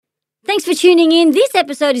Thanks for tuning in. This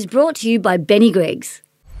episode is brought to you by Benny Greggs.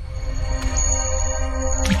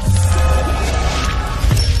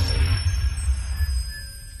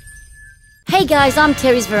 Hey guys, I'm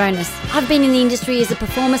Terry's Veronis. I've been in the industry as a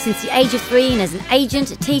performer since the age of 3 and as an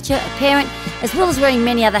agent, a teacher, a parent, as well as wearing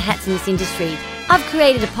many other hats in this industry. I've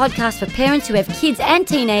created a podcast for parents who have kids and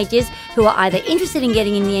teenagers who are either interested in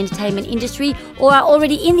getting in the entertainment industry or are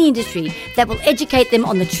already in the industry that will educate them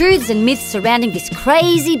on the truths and myths surrounding this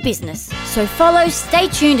crazy business. So follow, stay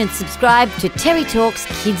tuned and subscribe to Terry Talks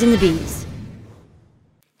Kids in the Biz.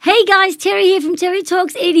 Hey guys, Terry here from Terry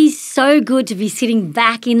Talks. It is so good to be sitting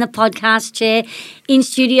back in the podcast chair in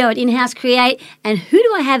studio at In-House Create. And who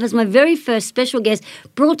do I have as my very first special guest,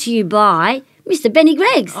 brought to you by Mr. Benny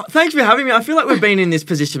Greggs. Oh, thanks for having me. I feel like we've been in this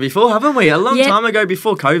position before, haven't we? A long time ago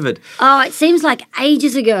before COVID. Oh, it seems like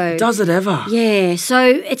ages ago. Does it ever? Yeah, so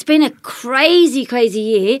it's been a crazy, crazy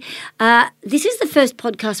year. This is the first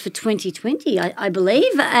podcast for 2020, I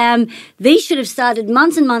believe. These should have started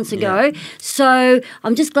months and months ago. Yeah. So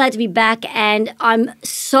I'm just glad to be back, and I'm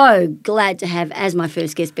so glad to have as my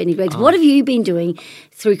first guest, Benny Greggs. What have you been doing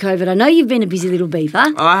through COVID? I know you've been a busy little beaver.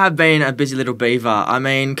 I have been a busy little beaver. I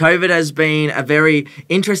mean, COVID has been a very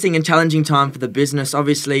interesting and challenging time for the business.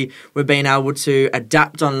 Obviously, we've been able to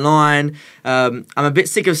adapt online. I'm a bit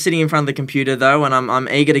sick of sitting in front of the computer, though, and I'm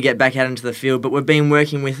eager to get back out into the field. But we've been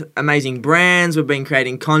working with amazing brands. We've been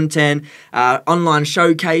creating content, online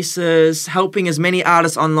showcases, helping as many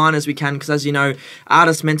artists online as we can, because, as you know,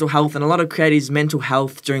 artists' mental health and a lot of creatives' mental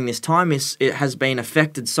health during this time it has been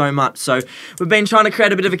affected so much. So we've been trying to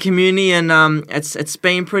create a bit of a community, and it's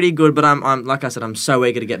been pretty good. But I'm like I said, I'm so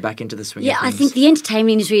eager to get back into the swing. Yeah, I think the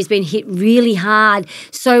entertainment industry has been hit really hard.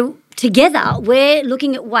 So together, we're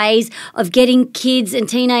looking at ways of getting kids and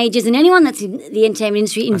teenagers and anyone that's in the entertainment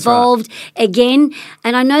industry involved again.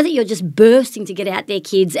 And I know that you're just bursting to get out there,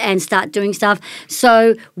 kids, and start doing stuff.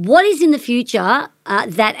 So what is in the future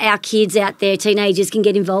that our kids out there, teenagers, can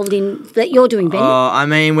get involved in that you're doing, Benny? I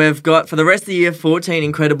mean, we've got, for the rest of the year, 14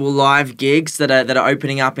 incredible live gigs that are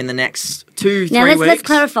opening up in the next 2-3 weeks. Now, let's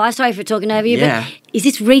clarify. Sorry for talking over you, but is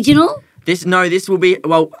this regional? This will be,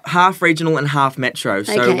 half regional and half metro.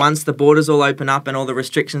 So once the borders all open up and all the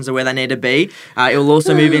restrictions are where they need to be, it will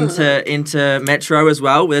also move into metro as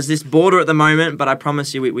well. There's this border at the moment, but I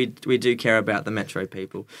promise you we do care about the metro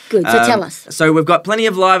people. Good, so tell us. So we've got plenty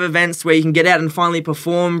of live events where you can get out and finally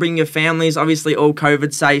perform, bring your families, obviously all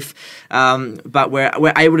COVID safe, but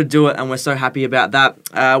we're able to do it, and we're so happy about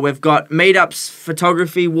that. We've got meetups,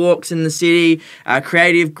 photography, walks in the city,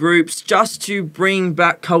 creative groups, just to bring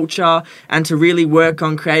back culture and to really work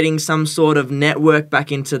on creating some sort of network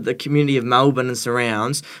back into the community of Melbourne and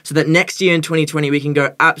surrounds, so that next year in 2020 we can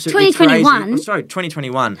go absolutely 2021? crazy. Oh, sorry,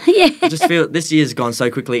 2021. Yeah. I just feel this year's gone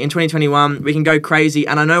so quickly. In 2021 we can go crazy,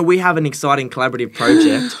 and I know we have an exciting collaborative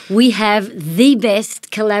project. We have the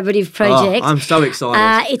best collaborative project. Oh, I'm so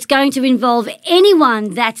excited. It's going to involve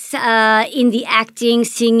anyone that's in the acting,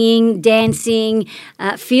 singing, dancing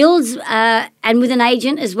fields, and with an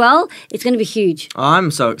agent as well. It's going to be huge.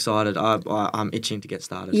 I'm so excited. I'm itching to get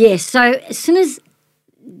started. Yes, so as soon as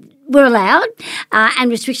we're allowed and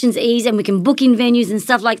restrictions ease and we can book in venues and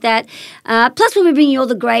stuff like that. Plus we'll be bringing you all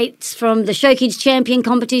the greats from the Show Kids Champion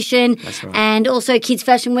competition. That's right. And also Kids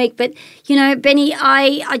Fashion Week. But, you know, Benny,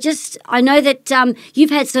 I know that you've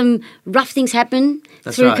had some rough things happen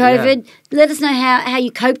through COVID. Yeah. Let us know how you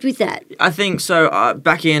coped with that. I think so.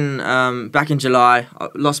 Back in July, I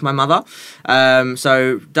lost my mother.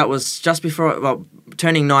 So that was just before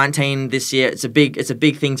turning 19 this year. It's a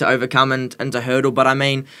big thing to overcome and to hurdle. But I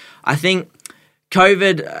mean, I think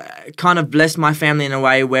COVID kind of blessed my family in a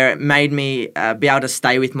way where it made me be able to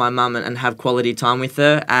stay with my mum and have quality time with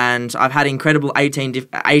her. And I've had incredible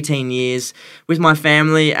 18 years with my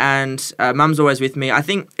family, and mum's always with me. I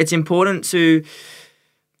think it's important to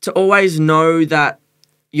always know that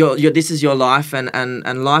this is your life,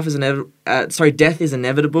 and life is death is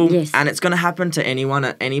inevitable. Yes. And it's going to happen to anyone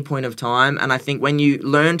at any point of time. And I think when you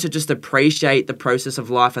learn to just appreciate the process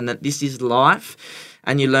of life, and that this is life,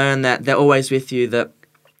 and you learn that they're always with you, that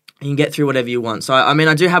you can get through whatever you want. So, I mean,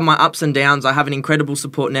 I do have my ups and downs. I have an incredible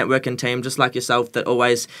support network and team, just like yourself, that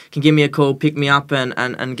always can give me a call, pick me up,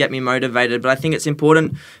 and get me motivated. But I think it's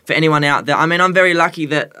important for anyone out there. I mean, I'm very lucky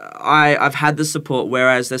that I've had the support,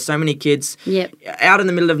 whereas there's so many kids out in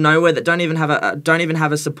the middle of nowhere that don't even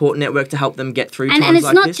have a support network to help them get through times like this.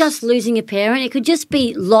 And it's not just losing a parent. It could just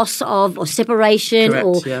be loss of or separation.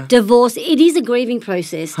 Correct, or divorce. It is a grieving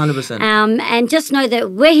process. 100%. And just know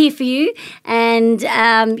that we're here for you, and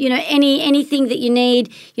anything that you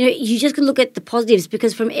need, you just can look at the positives,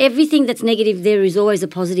 because from everything that's negative, there is always a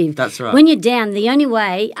positive. That's right. When you're down, the only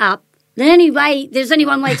way up There's only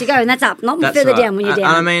one way to go, and that's up, not further down when you're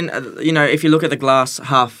down. And I mean, if you look at the glass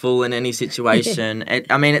half full in any situation,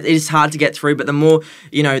 it is hard to get through. But the more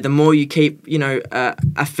you keep,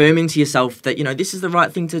 affirming to yourself that this is the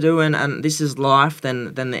right thing to do, and this is life,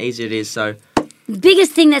 then the easier it is. So.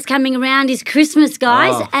 Biggest thing that's coming around is Christmas,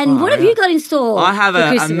 guys. What have you got in store? I have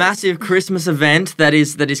a massive Christmas event that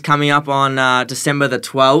is coming up on December the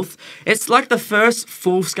 12th. It's like the first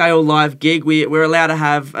full-scale live gig. We're allowed to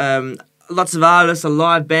have lots of artists, a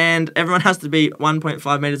live band. Everyone has to be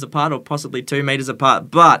 1.5 metres apart or possibly 2 metres apart.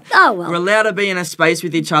 But we're allowed to be in a space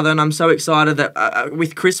with each other, and I'm so excited that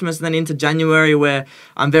with Christmas and then into January, where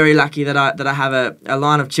I'm very lucky that I have a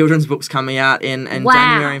line of children's books coming out in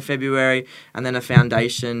January and February, and then a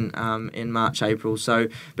foundation in March, April. So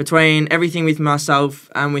between everything with myself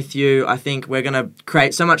and with you, I think we're going to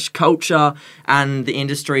create so much culture, and the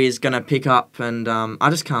industry is going to pick up, and I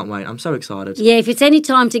just can't wait. I'm so excited. Yeah, if it's any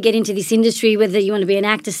time to get into this industry, whether you want to be an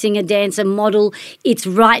actor, singer, dancer, model, it's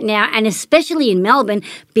right now, and especially in Melbourne,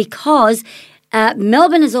 because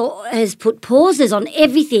Melbourne has put pauses on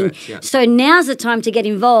everything. Correct, yeah. So now's the time to get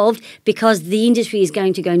involved, because the industry is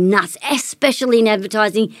going to go nuts, especially in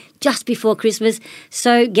advertising just before Christmas.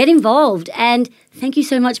 So get involved. And thank you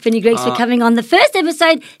so much, Benny Greggs, for coming on the first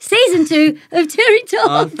episode, season 2 of Terry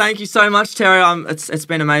Talks. Thank you so much, Terry. It's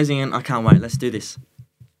been amazing, and I can't wait. Let's do this.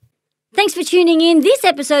 Thanks for tuning in. This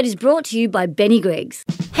episode is brought to you by Benny Greggs.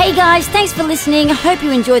 Hey guys, thanks for listening. I hope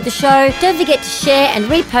you enjoyed the show. Don't forget to share and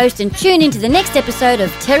repost and tune into the next episode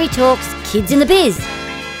of Terry Talks Kids in the Biz.